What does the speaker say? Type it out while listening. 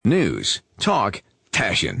News, talk,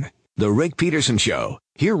 passion. The Rick Peterson Show.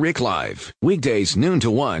 Hear Rick live. Weekdays noon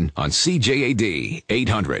to 1 on CJAD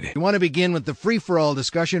 800. We want to begin with the free-for-all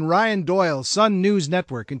discussion. Ryan Doyle, Sun News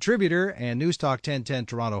Network contributor and Newstalk 1010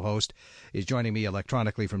 Toronto host, is joining me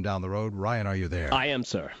electronically from down the road. Ryan, are you there? I am,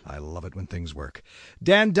 sir. I love it when things work.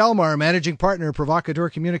 Dan Delmar, managing partner,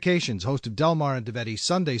 Provacateur Communications, host of Delmar and Dwivedi,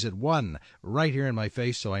 Sundays at 1, right here in my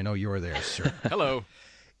face, so I know you're there, sir. Hello.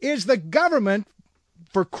 Is the government,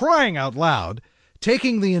 for crying out loud,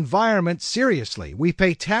 taking the environment seriously? We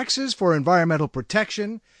pay taxes for environmental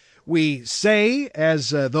protection. We say, as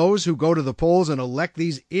those who go to the polls and elect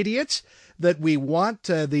these idiots, that we want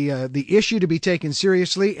the issue to be taken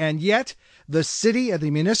seriously, and yet the city at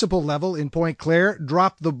the municipal level in Point Claire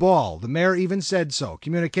dropped the ball. The mayor even said so.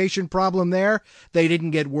 Communication problem there. They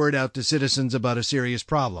didn't get word out to citizens about a serious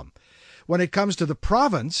problem. When it comes to the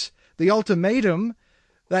province, the ultimatum,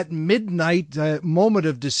 that midnight moment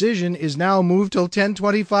of decision, is now moved till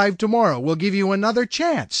 10:25 tomorrow. We'll give you another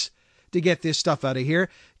chance to get this stuff out of here.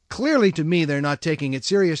 Clearly, to me, they're not taking it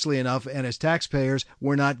seriously enough, and as taxpayers,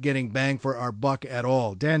 we're not getting bang for our buck at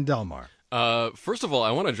all. Dan Delmar. First of all,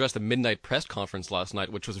 I want to address the midnight press conference last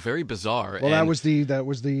night, which was very bizarre. Well, that was the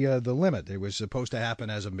limit. It was supposed to happen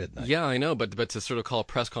as of midnight. Yeah, I know, but to sort of call a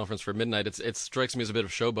press conference for midnight, it strikes me as a bit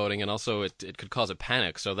of showboating, and also it could cause a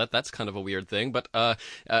panic. So that's kind of a weird thing. But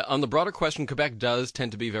on the broader question, Quebec does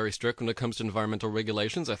tend to be very strict when it comes to environmental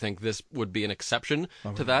regulations. I think this would be an exception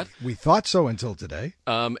to that. We thought so until today.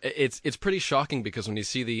 It's pretty shocking because when you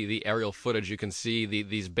see the aerial footage, you can see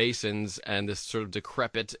these basins and this sort of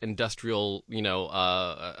decrepit industrial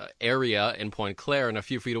area in Point Claire, and a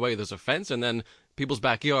few feet away there's a fence, and then people's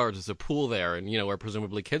backyards, there's a pool there, and where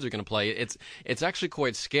presumably kids are going to play. It's actually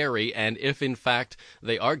quite scary, and if in fact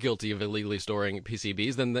they are guilty of illegally storing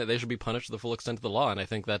PCBs, then they should be punished to the full extent of the law. And I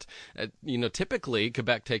think that typically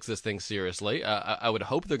Quebec takes this thing seriously. I would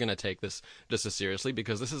hope they're going to take this just as seriously,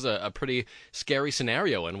 because this is a pretty scary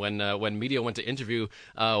scenario. And when media went to interview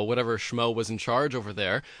whatever schmo was in charge over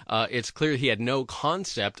there, it's clear he had no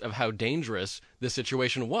concept of how dangerous this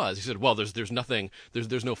situation was. He said, well, there's nothing,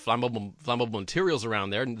 there's no flammable materials around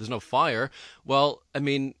there, and there's no fire. Well, I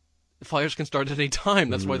mean, fires can start at any time.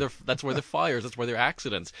 That's why they're fires. That's why they're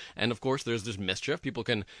accidents. And of course, there's mischief. People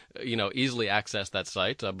can easily access that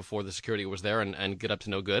site before the security was there and get up to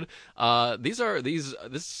no good.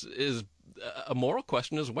 This is a moral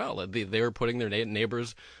question as well. They are putting their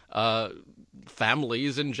neighbors'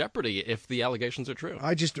 families in jeopardy if the allegations are true.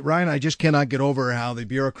 Ryan, I just cannot get over how the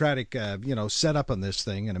bureaucratic, setup on this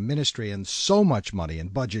thing, and a ministry, and so much money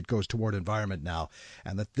and budget goes toward environment now,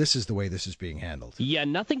 and that this is the way this is being handled. Yeah,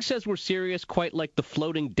 nothing says we're serious quite like the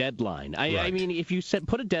floating deadline. I mean, if you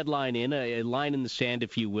put a deadline in, a line in the sand,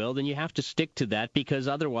 if you will, then you have to stick to that, because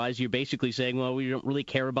otherwise you're basically saying, well, we don't really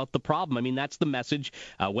care about the problem. I mean, that's the message,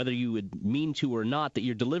 whether you would mean to or not, that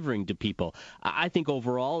you're delivering to people. I think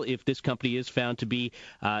overall, if this company is found to be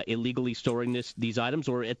illegally storing these items,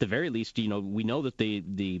 or at the very least, we know that the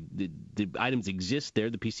items exist there,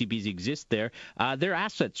 the PCBs exist there, their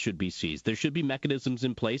assets should be seized. There should be mechanisms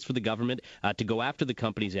in place for the government to go after the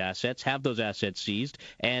company's assets, have those assets seized,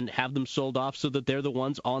 and have them sold off so that they're the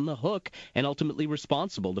ones on the hook and ultimately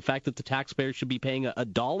responsible. The fact that the taxpayer should be paying a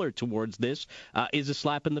dollar towards this is a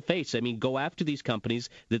slap in the face. I mean, go after these companies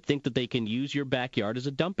that think that they can use your backyard as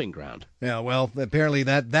a dumping ground. Yeah, well, apparently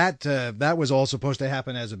that was all supposed to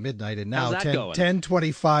happen as of midnight, and now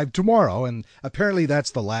 10:25 tomorrow, and apparently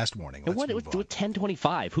that's the last warning. What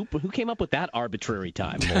 10:25? Who came up with that arbitrary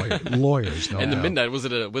time? Lawyers know. And the midnight, was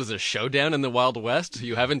it a showdown in the Wild West?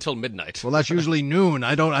 You have until midnight. Well, that's usually noon.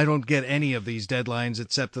 I don't get any of these deadlines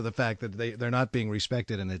except for the fact that they're not being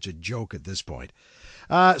respected, and it's a joke at this point.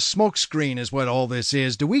 Smokescreen is what all this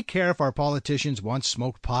is. Do we care if our politicians once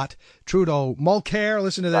smoked pot? Trudeau, Mulcair,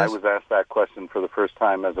 listen to this. I was asked that question for the first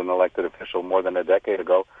time as an elected official more than a decade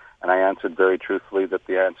ago, and I answered very truthfully that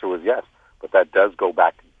the answer was yes. But that does go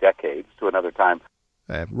back decades to another time.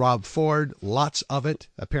 Rob Ford, lots of it,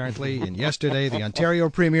 apparently, and yesterday the Ontario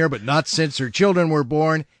Premier, but not since her children were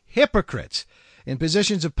born. Hypocrites in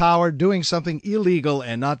positions of power doing something illegal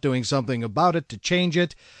and not doing something about it to change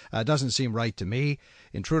it. Doesn't seem right to me.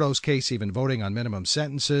 In Trudeau's case, even voting on minimum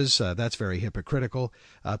sentences, that's very hypocritical.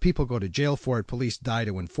 People go to jail for it. Police die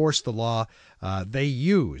to enforce the law. They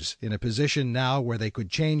use in a position now where they could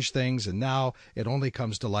change things, and now it only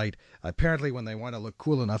comes to light, apparently, when they want to look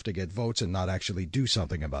cool enough to get votes and not actually do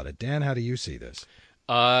something about it. Dan, how do you see this?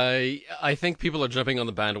 I think people are jumping on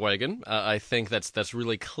the bandwagon. I think that's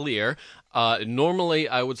really clear. Normally,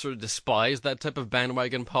 I would sort of despise that type of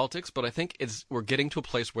bandwagon politics, but I think we're getting to a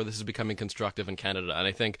place where this is becoming constructive in Canada, and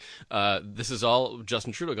I think this is all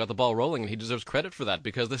Justin Trudeau got the ball rolling, and he deserves credit for that,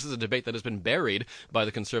 because this is a debate that has been buried by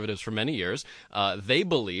the Conservatives for many years. They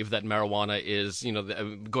believe that marijuana is,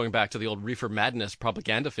 going back to the old reefer madness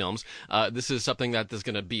propaganda films, this is something that is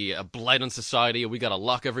going to be a blight on society. We got to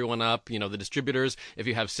lock everyone up. The distributors, if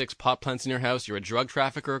you have 6 pot plants in your house, you're a drug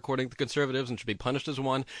trafficker, according to the Conservatives, and should be punished as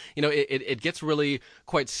one. It gets really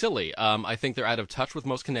quite silly. I think they're out of touch with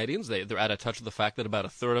most Canadians. They're out of touch with the fact that about a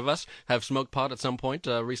third of us have smoked pot at some point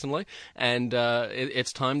recently, and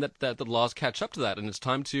it's time that the laws catch up to that, and it's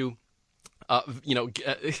time to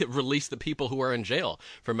release the people who are in jail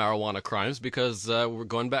for marijuana crimes, because we're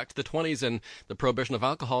going back to the 20s and the prohibition of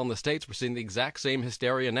alcohol in the States. We're seeing the exact same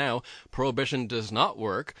hysteria now. Prohibition does not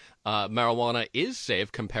work. Marijuana is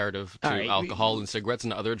safe comparative to alcohol and cigarettes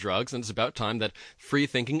and other drugs, and it's about time that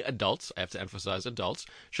free-thinking adults, I have to emphasize adults,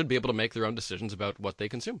 should be able to make their own decisions about what they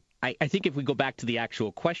consume. I think if we go back to the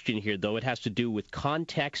actual question here, though, it has to do with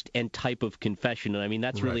context and type of confession. And I mean,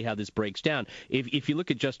 that's really how this breaks down. If you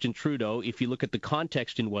look at Justin Trudeau, if you look at the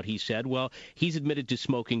context in what he said, well, he's admitted to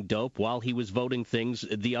smoking dope while he was voting things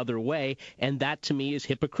the other way, and that to me is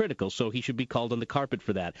hypocritical, so he should be called on the carpet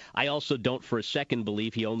for that. I also don't for a second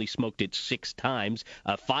believe he only smoked it 6 times,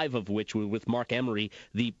 5 of which were with Mark Emery,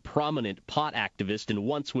 the prominent pot activist, and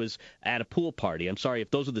once was at a pool party. I'm sorry,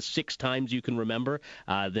 if those are the 6 times you can remember,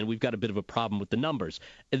 then we've got a bit of a problem with the numbers.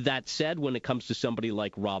 That said, when it comes to somebody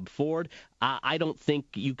like Rob Ford, I don't think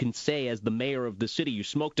you can say as the mayor of the city you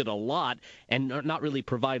smoked it a lot and not really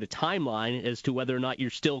provide a timeline as to whether or not you're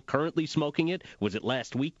still currently smoking it. Was it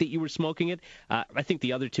last week that you were smoking it? I think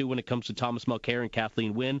the other two, when it comes to Thomas Mulcair and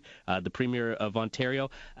Kathleen Wynne, the Premier of Ontario,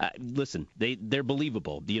 listen, they're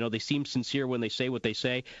believable. They seem sincere when they say what they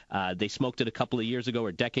say. They smoked it a couple of years ago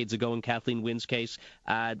or decades ago in Kathleen Wynne's case.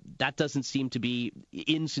 That doesn't seem to be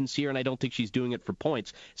insincere, and I don't think she's doing it for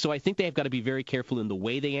points. So I think they have got to be very careful in the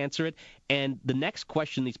way they answer it. And the next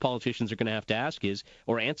question these politicians are going to have to ask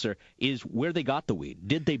answer is where they got the weed.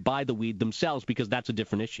 Did they buy the weed themselves? Because that's a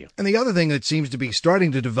different issue. And the other thing that seems to be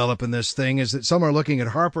starting to develop in this thing is that some are looking at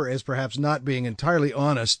Harper as perhaps not being entirely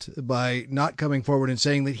honest by not coming forward and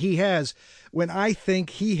saying that he has, when I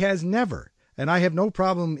think he has never. And I have no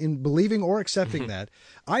problem in believing or accepting that.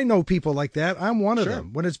 I know people like that. I'm one of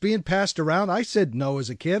them. When it's being passed around, I said no as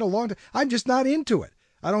a kid a long time. I'm just not into it.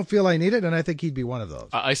 I don't feel I need it, and I think he'd be one of those.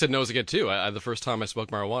 I said no as a kid, too. The first time I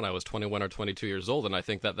smoked marijuana, I was 21 or 22 years old, and I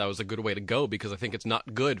think that was a good way to go, because I think it's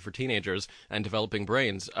not good for teenagers and developing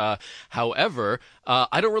brains. However,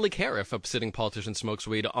 I don't really care if a sitting politician smokes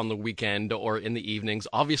weed on the weekend or in the evenings.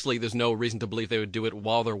 Obviously, there's no reason to believe they would do it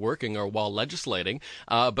while they're working or while legislating,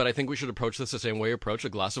 but I think we should approach this the same way we approach a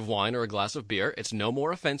glass of wine or a glass of beer. It's no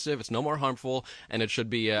more offensive, it's no more harmful, and it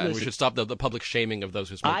should be. And we should stop the public shaming of those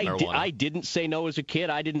who smoke marijuana. I didn't say no as a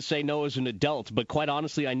kid. I didn't say no as an adult, but quite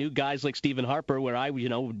honestly, I knew guys like Stephen Harper where I,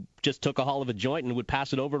 just took a haul of a joint and would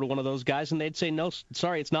pass it over to one of those guys, and they'd say, no,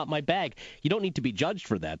 sorry, it's not my bag. You don't need to be judged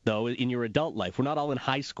for that, though, in your adult life. We're not all in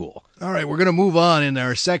high school. All right, we're going to move on in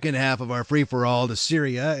our second half of our free-for-all to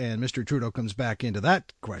Syria, and Mr. Trudeau comes back into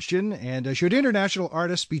that question. And should international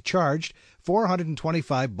artists be charged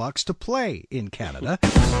 $425 to play in Canada?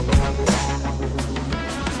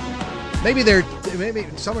 Maybe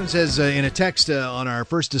someone says in a text on our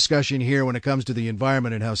first discussion here when it comes to the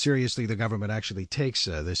environment and how seriously the government actually takes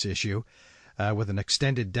this issue with an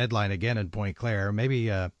extended deadline again in Pointe-Claire. Maybe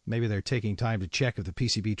they're taking time to check if the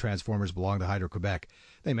PCB transformers belong to Hydro-Quebec.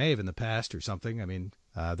 They may have in the past or something. I mean,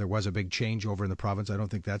 there was a big change over in the province. I don't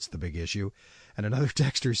think that's the big issue. And another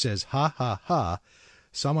texter says, ha, ha, ha.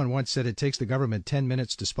 Someone once said it takes the government 10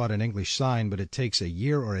 minutes to spot an English sign, but it takes a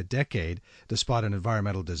year or a decade to spot an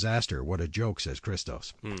environmental disaster. What a joke, says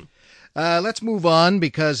Christos. Let's move on,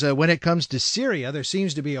 because when it comes to Syria, there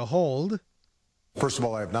seems to be a hold. First of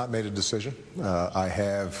all, I have not made a decision. I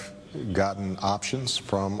have gotten options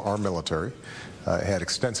from our military. I had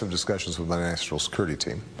extensive discussions with my national security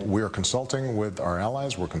team. We are consulting with our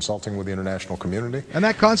allies. We're consulting with the international community. And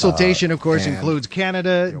that consultation, of course, includes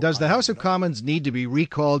Canada. Does the House of Commons need to be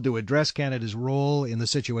recalled to address Canada's role in the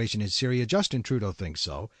situation in Syria? Justin Trudeau thinks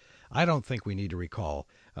so. I don't think we need to recall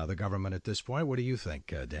the government at this point. What do you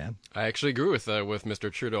think, Dan? I actually agree with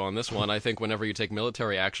Mr. Trudeau on this one. I think whenever you take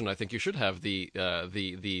military action, I think you should have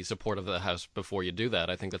the support of the House before you do that.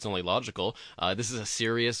 I think that's only logical. This is a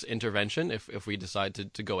serious intervention if we decide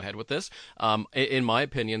to go ahead with this. In my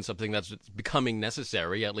opinion, something that's becoming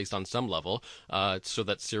necessary, at least on some level, so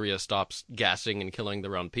that Syria stops gassing and killing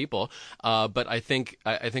their own people. But I think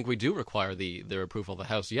we do require their approval of the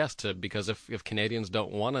House, yes, because if Canadians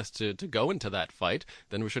don't want us to go into that fight,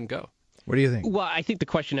 then we shouldn't go. What do you think? Well, I think the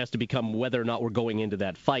question has to become whether or not we're going into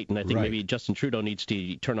that fight, and I think maybe Justin Trudeau needs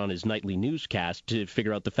to turn on his nightly newscast to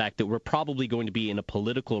figure out the fact that we're probably going to be in a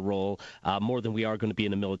political role more than we are going to be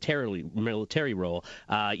in a military role.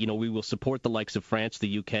 We will support the likes of France,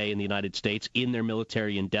 the UK, and the United States in their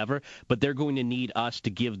military endeavor, but they're going to need us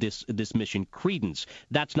to give this mission credence.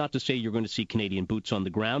 That's not to say you're going to see Canadian boots on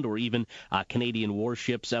the ground or even Canadian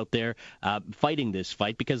warships out there fighting this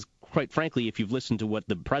fight, because quite frankly, if you've listened to what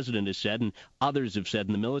the president has said and others have said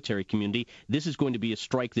in the military community, this is going to be a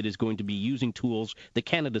strike that is going to be using tools that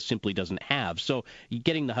Canada simply doesn't have. So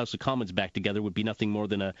getting the House of Commons back together would be nothing more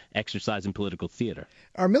than an exercise in political theater.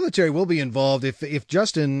 Our military will be involved if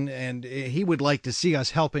Justin, and he would like to see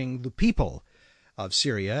us helping the people of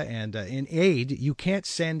Syria, and in aid, you can't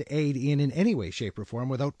send aid in any way, shape, or form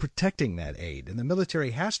without protecting that aid. And the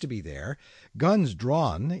military has to be there, guns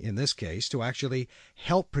drawn, in this case, to actually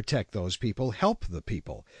help protect those people, help the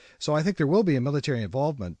people. So I think there will be a military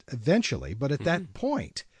involvement eventually, but at that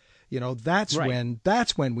point, that's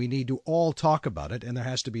when we need to all talk about it, and there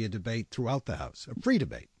has to be a debate throughout the House, a free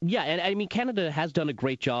debate. Yeah, and I mean, Canada has done a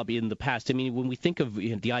great job in the past. I mean, when we think of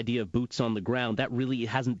the idea of boots on the ground, that really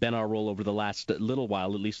hasn't been our role over the last little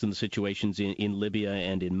while, at least in the situations in Libya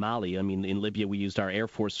and in Mali. I mean, in Libya, we used our air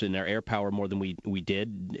force and our air power more than we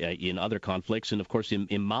did in other conflicts. And, of course,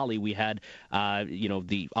 in Mali, we had,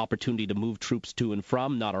 the opportunity to move troops to and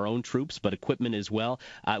from, not our own troops, but equipment as well.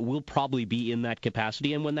 We'll probably be in that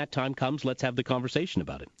capacity. And when that time comes, let's have the conversation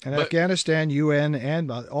about it. And Afghanistan, UN,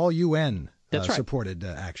 and all UN That's right. supported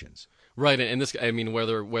actions. Right, and this, I mean,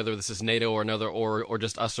 whether this is NATO or another, or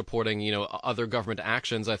just us supporting, other government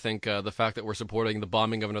actions, I think the fact that we're supporting the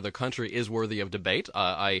bombing of another country is worthy of debate.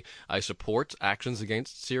 I support actions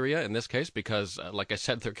against Syria in this case because, like I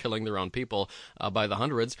said, they're killing their own people by the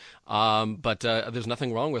hundreds. But there's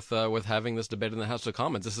nothing wrong with having this debate in the House of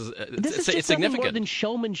Commons. This is just significant. More than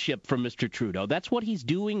showmanship from Mr. Trudeau. That's what he's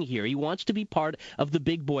doing here. He wants to be part of the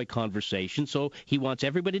big boy conversation, so he wants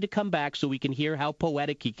everybody to come back so we can hear how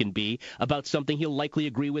poetic he can be about something he'll likely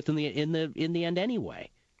agree with in the end anyway.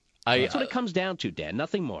 That's what it comes down to, Dan.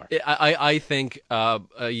 Nothing more. I think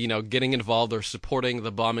getting involved or supporting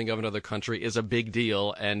the bombing of another country is a big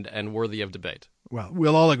deal and worthy of debate. Well,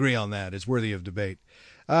 we'll all agree on that. It's worthy of debate.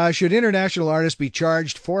 Should international artists be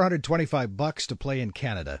charged $425 to play in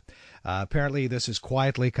Canada? Apparently, this has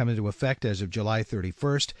quietly come into effect as of July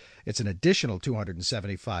 31st. It's an additional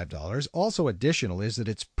 $275. Also additional is that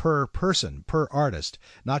it's per person, per artist,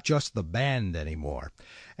 not just the band anymore.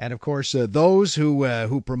 And, of course, those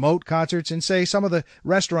who promote concerts and, say, some of the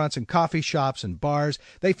restaurants and coffee shops and bars,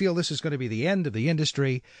 they feel this is going to be the end of the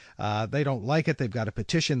industry. They don't like it. They've got a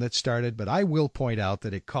petition that started. But I will point out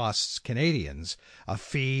that it costs Canadians a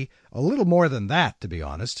fee, a little more than that, to be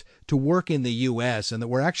honest, to work in the U.S., and that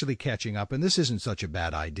we're actually catching up. And this isn't such a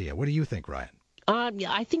bad idea. What do you think, Ryan?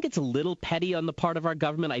 I think it's a little petty on the part of our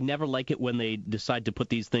government. I never like it when they decide to put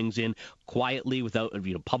these things in quietly without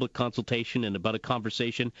public consultation and about a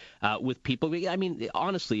conversation with people. I mean,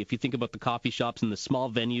 honestly, if you think about the coffee shops and the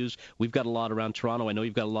small venues, we've got a lot around Toronto. I know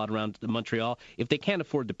you've got a lot around Montreal. If they can't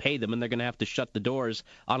afford to pay them and they're going to have to shut the doors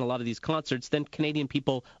on a lot of these concerts, then Canadian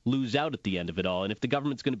people lose out at the end of it all. And if the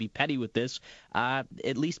government's going to be petty with this,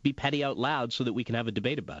 at least be petty out loud so that we can have a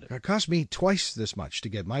debate about it. It cost me twice this much to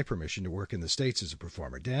get my permission to work in the States as a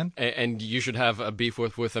performer. Dan? And you should have a beef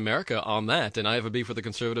with America on that, and I have a beef with the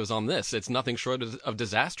Conservatives on this. It's nothing short of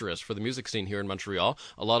disastrous for the music scene here in Montreal.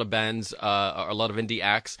 A lot of bands, a lot of indie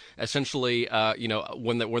acts, essentially,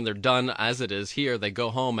 when they're done as it is here, they go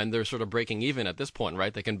home and they're sort of breaking even at this point,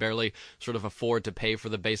 right? They can barely sort of afford to pay for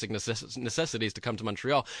the basic necessities to come to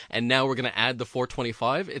Montreal, and now we're going to add the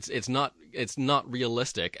 $425. It's not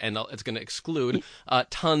realistic, and it's going to exclude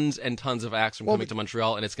tons and tons of acts from coming to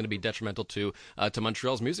Montreal, and it's going to be detrimental to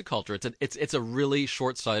Montreal's music culture. It's a really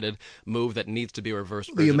short-sighted move that needs to be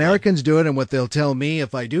reversed. The Americans do it, and what they'll tell me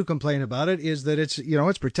if I do complain about it is that it's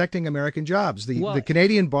protecting American jobs. The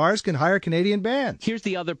Canadian bars can hire Canadian bands. Here's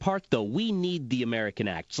the other part, though. We need the American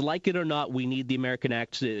acts. Like it or not, we need the American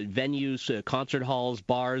acts. Venues, concert halls,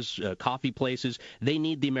 bars, coffee places, they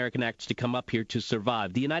need the American acts to come up here to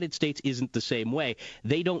survive. The United States is isn't the same way.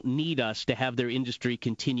 They don't need us to have their industry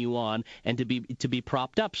continue on and to be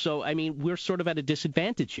propped up. So, I mean, we're sort of at a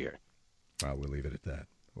disadvantage here. Well, we'll leave it at that.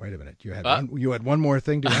 Wait a minute. You had one more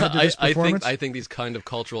thing to add to this performance? I think these kind of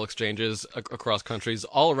cultural exchanges across countries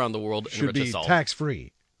all around the world should be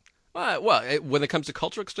tax-free. When it comes to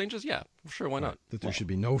cultural exchanges, yeah, sure, why not? That there should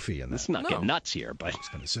be no fee in that. Let's not get nuts here, but I was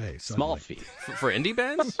going to say small fee for indie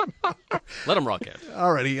bands. Let them rock it.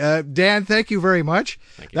 Alrighty, Dan, thank you very much.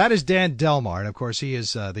 Thank you. That is Dan Delmar, and of course he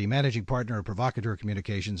is the managing partner of Provacateur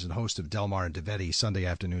Communications and host of Delmar and Dwivedi Sunday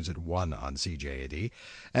afternoons at 1 on CJAD.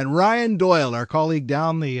 And Ryan Doyle, our colleague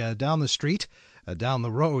down the street. Down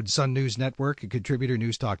the road, Sun News Network, a contributor,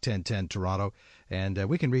 Newstalk 1010 Toronto. And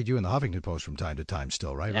we can read you in the Huffington Post from time to time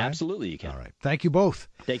still, right, Ryan? Absolutely, you can. All right. Thank you both.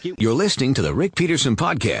 Thank you. You're listening to the Rick Peterson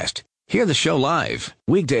Podcast. Hear the show live,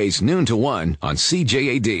 weekdays noon to 1 on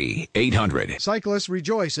CJAD 800. Cyclists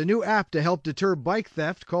rejoice. A new app to help deter bike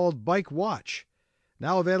theft called Bike Watch.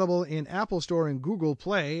 Now available in Apple Store and Google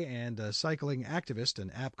Play. And cycling activist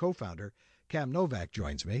and app co-founder Cam Novak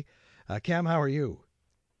joins me. Cam, how are you?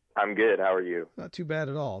 I'm good. How are you? Not too bad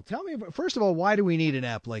at all. Tell me, first of all, why do we need an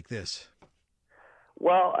app like this?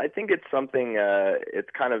 Well, I think it's something. It's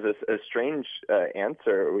kind of a strange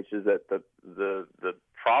answer, which is that the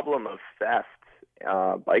problem of theft,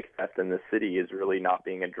 bike theft in the city, is really not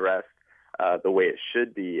being addressed the way it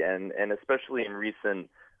should be, and especially in recent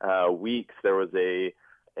weeks, there was a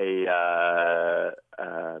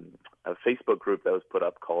Facebook group that was put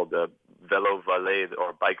up called Vélo Volé,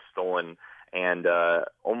 or Bike Stolen. And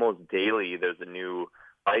almost daily, there's a new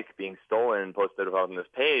bike being stolen and posted on this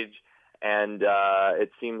page. And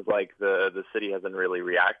it seems like the city hasn't really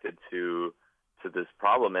reacted to this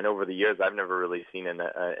problem. And over the years, I've never really seen an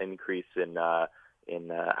increase in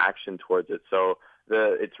action towards it. So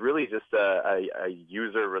it's really just a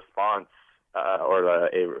user response, or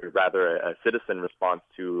a citizen response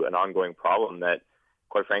to an ongoing problem that,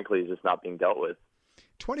 quite frankly, is just not being dealt with.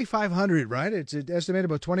 2,500, right? It's estimated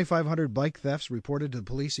about 2,500 bike thefts reported to the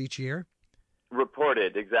police each year.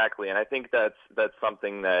 Reported, exactly, and I think that's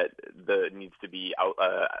something that needs to be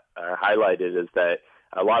highlighted, is that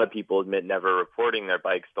a lot of people admit never reporting their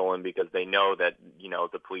bike stolen because they know that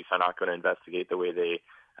the police are not going to investigate the way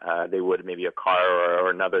they would maybe a car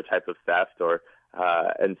or another type of theft,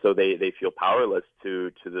 and so they feel powerless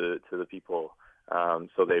to the people.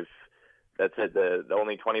 So that's it. The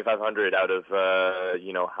only 2,500 out of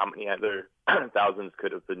how many other thousands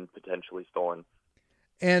could have been potentially stolen.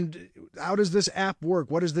 And how does this app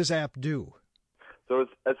work? What does this app do? So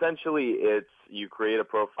it's you create a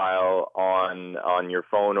profile on your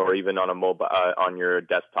phone or even on a mobile on your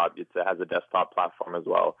desktop. It has a desktop platform as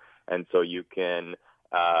well, and so you can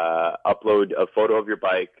upload a photo of your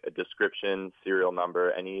bike, a description, serial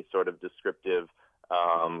number, any sort of descriptive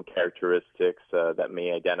characteristics that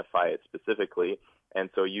may identify it specifically. And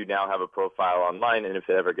so you now have a profile online, and if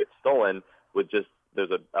it ever gets stolen,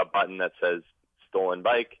 there's a button that says stolen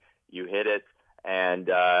bike. You hit it, and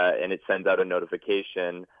it sends out a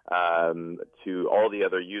notification to all the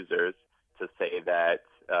other users to say that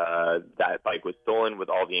that bike was stolen with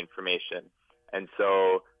all the information. And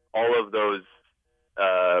so all of those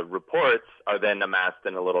reports are then amassed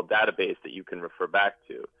in a little database that you can refer back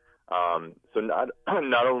to. So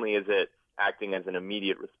not only is it acting as an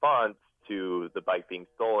immediate response to the bike being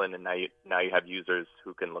stolen, and now you have users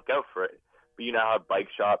who can look out for it, but you now have bike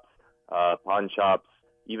shops, pawn shops,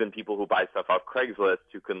 even people who buy stuff off Craigslist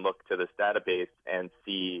who can look to this database and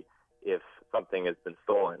see if something has been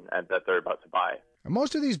stolen and that they're about to buy. Are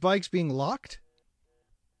most of these bikes being locked?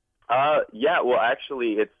 Yeah, well,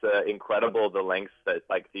 actually, it's incredible the lengths that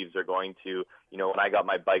bike thieves are going to. When I got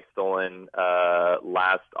my bike stolen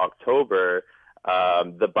last October,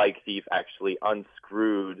 the bike thief actually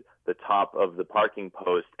unscrewed the top of the parking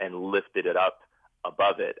post and lifted it up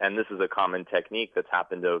above it. And this is a common technique that's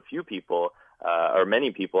happened to a few people, or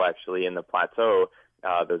many people actually, in the plateau.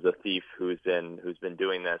 There's a thief who's been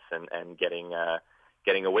doing this and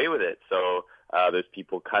getting away with it. So there's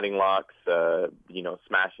people cutting locks,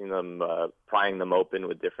 smashing them, prying them open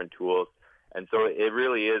with different tools. And so it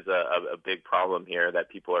really is a big problem here that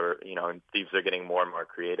people are, and thieves are getting more and more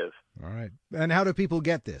creative. All right. And how do people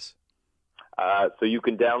get this? So you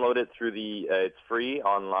can download it through it's free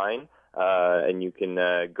online, and you can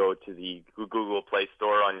go to the Google Play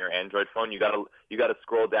Store on your Android phone. You gotta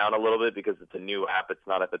scroll down a little bit because it's a new app. It's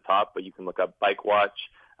not at the top, but you can look up Bike Watch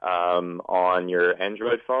on your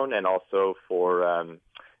Android phone, and also for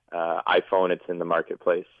iPhone, it's in the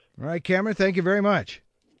marketplace. All right, Cameron, thank you very much.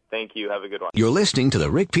 Thank you. Have a good one. You're listening to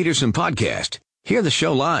the Rick Peterson Podcast. Hear the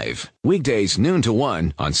show live, weekdays noon to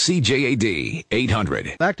 1 on CJAD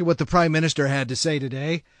 800. Back to what the Prime Minister had to say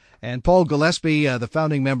today. And Paul Gillespie, the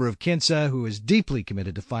founding member of KINSA, who is deeply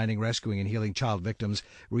committed to finding, rescuing, and healing child victims,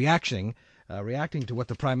 reacting to what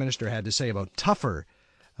the Prime Minister had to say about tougher,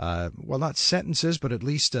 not sentences, but at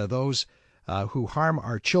least those who harm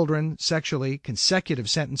our children sexually, consecutive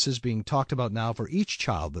sentences being talked about now for each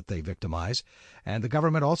child that they victimize, and the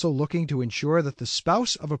government also looking to ensure that the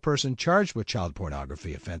spouse of a person charged with child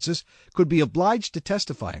pornography offenses could be obliged to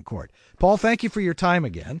testify in court. Paul, thank you for your time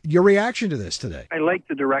again. Your reaction to this today? I like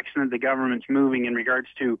the direction that the government's moving in regards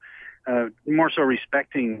to more so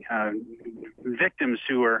respecting victims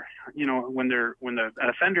who are, when an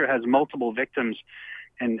offender has multiple victims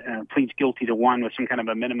and pleads guilty to one with some kind of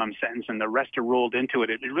a minimum sentence and the rest are rolled into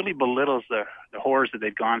it, it really belittles the horrors that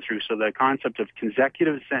they've gone through. So the concept of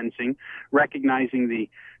consecutive sentencing, recognizing the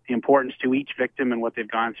importance to each victim and what they've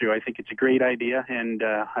gone through, I think it's a great idea, and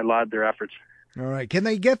I laud their efforts. All right. Can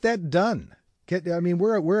they get that done?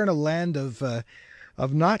 We're in a land of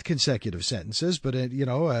not consecutive sentences, but, I'm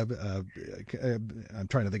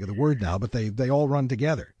trying to think of the word now, but they all run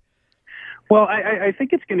together. Well, I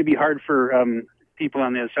think it's going to be hard for people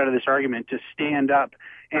on the other side of this argument to stand up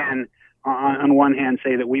and on one hand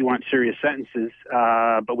say that we want serious sentences,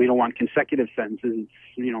 but we don't want consecutive sentences.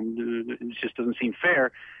 It just doesn't seem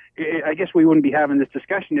fair. I guess we wouldn't be having this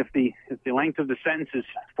discussion if the length of the sentences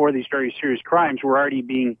for these very serious crimes were already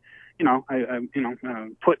being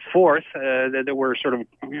put forth that were sort of,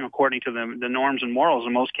 according to the norms and morals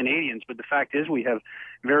of most Canadians. But the fact is we have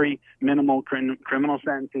very minimal criminal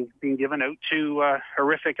sentences being given out to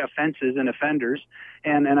horrific offenses and offenders.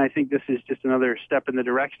 And I think this is just another step in the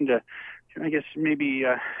direction to, I guess, maybe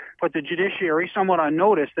put the judiciary somewhat on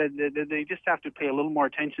notice that they just have to pay a little more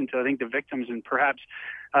attention to, I think, the victims and perhaps,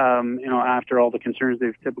 after all the concerns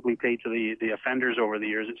they've typically paid to the offenders over the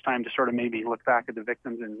years, it's time to sort of maybe look back at the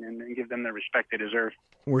victims and give them the respect they deserve.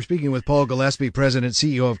 We're speaking with Paul Gillespie, President,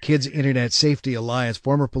 CEO of Kids Internet Safety Alliance,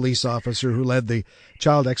 former police officer who led the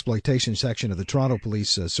child exploitation section of the Toronto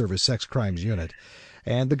Police Service Sex Crimes Unit.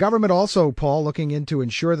 And the government also, Paul, looking into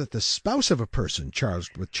ensure that the spouse of a person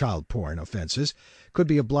charged with child porn offenses could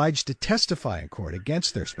be obliged to testify in court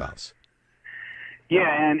against their spouse. Yeah,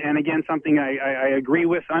 and again, something I agree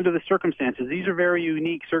with under the circumstances. These are very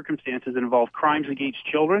unique circumstances that involve crimes against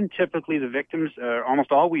children. Typically, the victims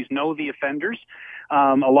almost always know the offenders.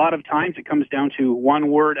 A lot of times it comes down to one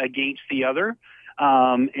word against the other.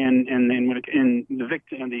 And then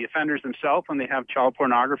the offenders themselves, when they have child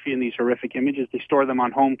pornography and these horrific images, they store them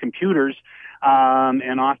on home computers.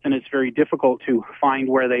 And often it's very difficult to find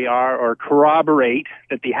where they are or corroborate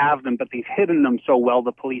that they have them, but they've hidden them so well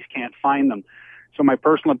the police can't find them. So my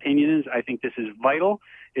personal opinion is I think this is vital.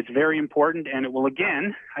 It's very important, and it will,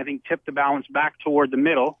 again, I think, tip the balance back toward the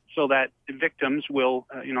middle so that the victims will,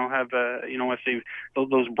 if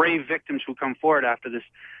those brave victims who come forward after this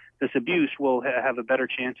abuse will have a better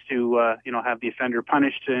chance to, have the offender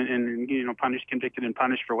punished and convicted and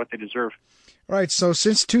punished for what they deserve. All right. So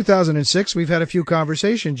since 2006, we've had a few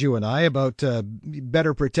conversations, you and I, about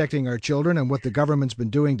better protecting our children and what the government's been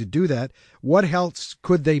doing to do that. What else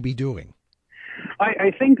could they be doing?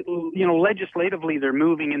 I think, legislatively they're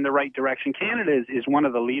moving in the right direction. Canada is one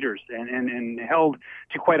of the leaders and held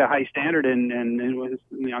to quite a high standard and was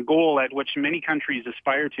a goal at which many countries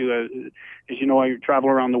aspire to. As you know, I travel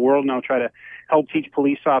around the world now, try to help teach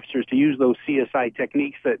police officers to use those CSI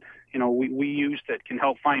techniques that, we use that can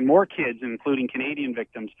help find more kids, including Canadian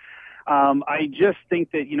victims. I just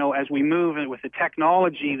think that, as we move with the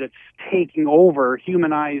technology that's taking over,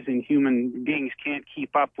 human eyes and human beings can't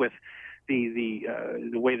keep up with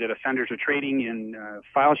the way that offenders are trading in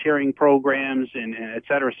file sharing programs and et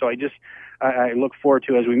cetera. So I look forward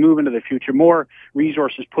to, as we move into the future, more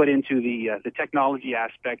resources put into the technology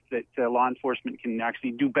aspect that law enforcement can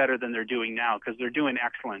actually do better than they're doing now, because they're doing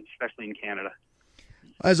excellent, especially in Canada.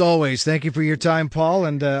 As always, thank you for your time, Paul,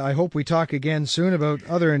 and I hope we talk again soon about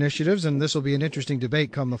other initiatives, and this will be an interesting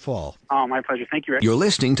debate come the fall. Oh, my pleasure. Thank you, Rick. You're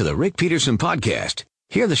listening to the Rick Peterson Podcast.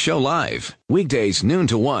 Hear the show live, weekdays noon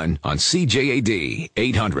to 1 on CJAD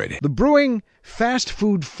 800. The brewing fast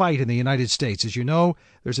food fight in the United States. As you know,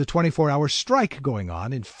 there's a 24-hour strike going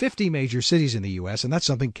on in 50 major cities in the U.S., and that's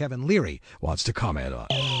something Kevin Leary wants to comment on.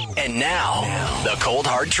 And now, the Cold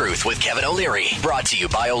Hard Truth with Kevin O'Leary, brought to you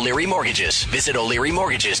by O'Leary Mortgages. Visit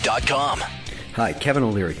o'learymortgages.com. Hi, Kevin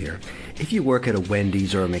O'Leary here. If you work at a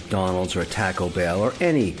Wendy's or a McDonald's or a Taco Bell or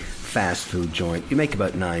any fast food joint, you make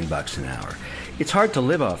about $9 an hour. It's hard to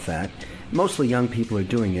live off that, Mostly young people are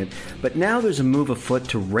doing it, but now there's a move afoot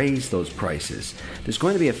to raise those prices. There's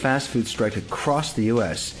going to be a fast food strike across the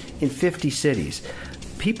U.S. in 50 cities.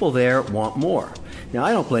 People there want more. Now,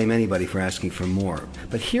 I don't blame anybody for asking for more,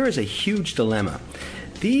 but here is a huge dilemma.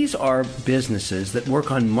 These are businesses that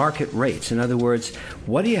work on market rates. In other words,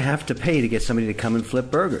 what do you have to pay to get somebody to come and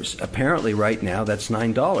flip burgers? Apparently right now that's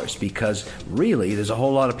 $9 because really there's a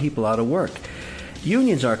whole lot of people out of work.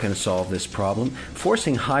 Unions aren't going to solve this problem.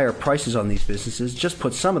 Forcing higher prices on these businesses just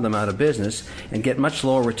puts some of them out of business and get much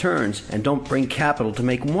lower returns and don't bring capital to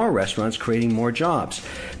make more restaurants, creating more jobs.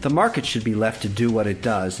 The market should be left to do what it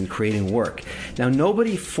does in creating work. Now,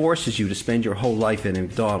 nobody forces you to spend your whole life in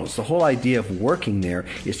McDonald's. The whole idea of working there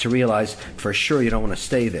is to realize for sure you don't want to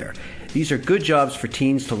stay there. These are good jobs for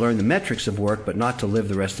teens to learn the metrics of work, but not to live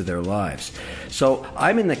the rest of their lives. So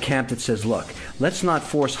I'm in the camp that says, look, let's not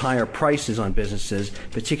force higher prices on businesses,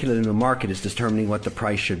 particularly when the market is determining what the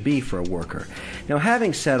price should be for a worker. Now,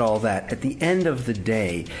 having said all that, at the end of the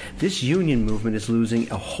day, this union movement is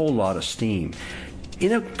losing a whole lot of steam.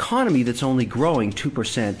 In an economy that's only growing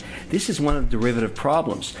 2%, this is one of the derivative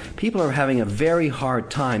problems. People are having a very hard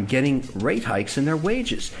time getting rate hikes in their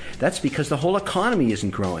wages. That's because the whole economy isn't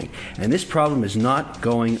growing, and this problem is not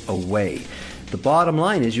going away. The bottom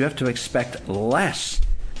line is you have to expect less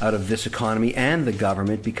out of this economy and the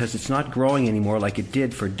government because it's not growing anymore like it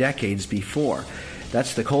did for decades before.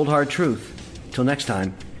 That's the cold, hard truth. Till next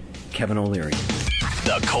time, Kevin O'Leary.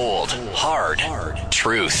 The Cold, Hard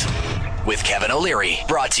Truth with Kevin O'Leary.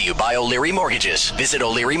 Brought to you by O'Leary Mortgages. Visit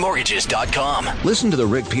o'learymortgages.com. Listen to The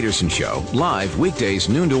Rick Peterson Show live weekdays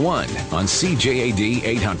noon to 1 on CJAD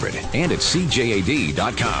 800 and at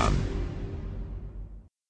CJAD.com.